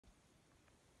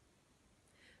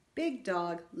Big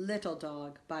Dog, Little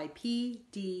Dog by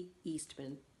P.D.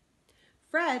 Eastman.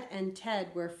 Fred and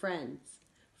Ted were friends.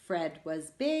 Fred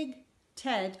was big,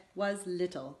 Ted was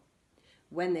little.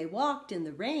 When they walked in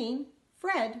the rain,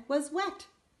 Fred was wet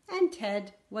and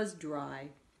Ted was dry.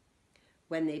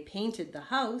 When they painted the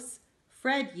house,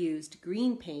 Fred used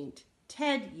green paint,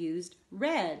 Ted used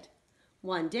red.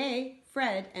 One day,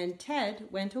 Fred and Ted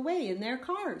went away in their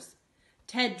cars.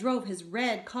 Ted drove his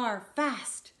red car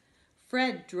fast.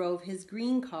 Fred drove his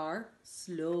green car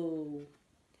slow.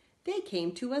 They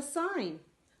came to a sign.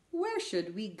 "Where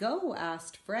should we go?"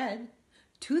 asked Fred.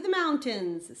 "To the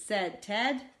mountains," said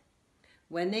Ted.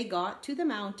 When they got to the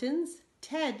mountains,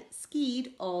 Ted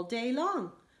skied all day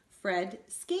long. Fred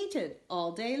skated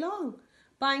all day long.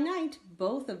 By night,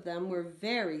 both of them were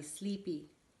very sleepy.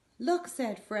 "Look,"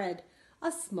 said Fred,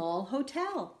 "a small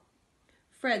hotel."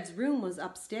 Fred's room was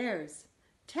upstairs.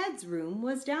 Ted's room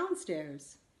was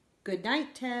downstairs. "Good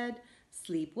night, Ted."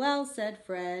 "Sleep well," said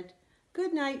Fred.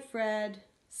 "Good night, Fred."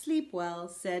 "Sleep well,"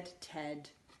 said Ted.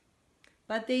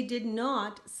 But they did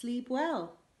not sleep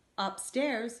well.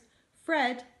 Upstairs,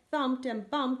 Fred thumped and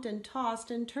bumped and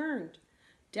tossed and turned.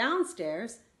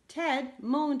 Downstairs, Ted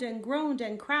moaned and groaned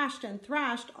and crashed and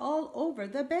thrashed all over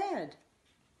the bed.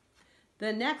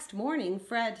 The next morning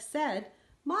Fred said,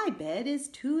 "My bed is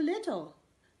too little."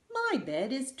 "My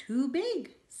bed is too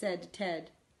big," said Ted.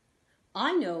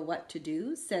 "I know what to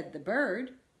do," said the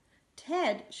bird.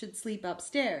 "Ted should sleep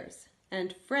upstairs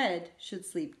and Fred should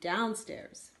sleep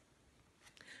downstairs."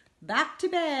 "Back to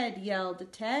bed,"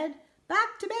 yelled Ted.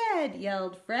 "Back to bed,"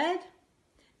 yelled Fred.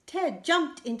 Ted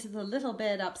jumped into the little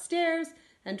bed upstairs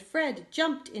and Fred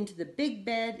jumped into the big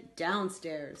bed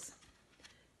downstairs.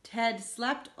 Ted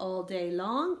slept all day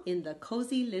long in the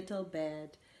cozy little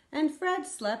bed, and Fred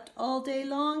slept all day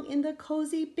long in the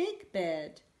cozy big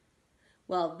bed.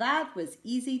 Well, that was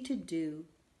easy to do.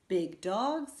 Big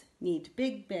dogs need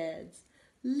big beds.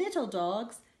 Little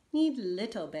dogs need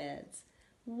little beds.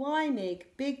 Why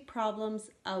make big problems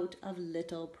out of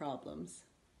little problems?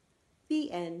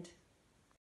 The end.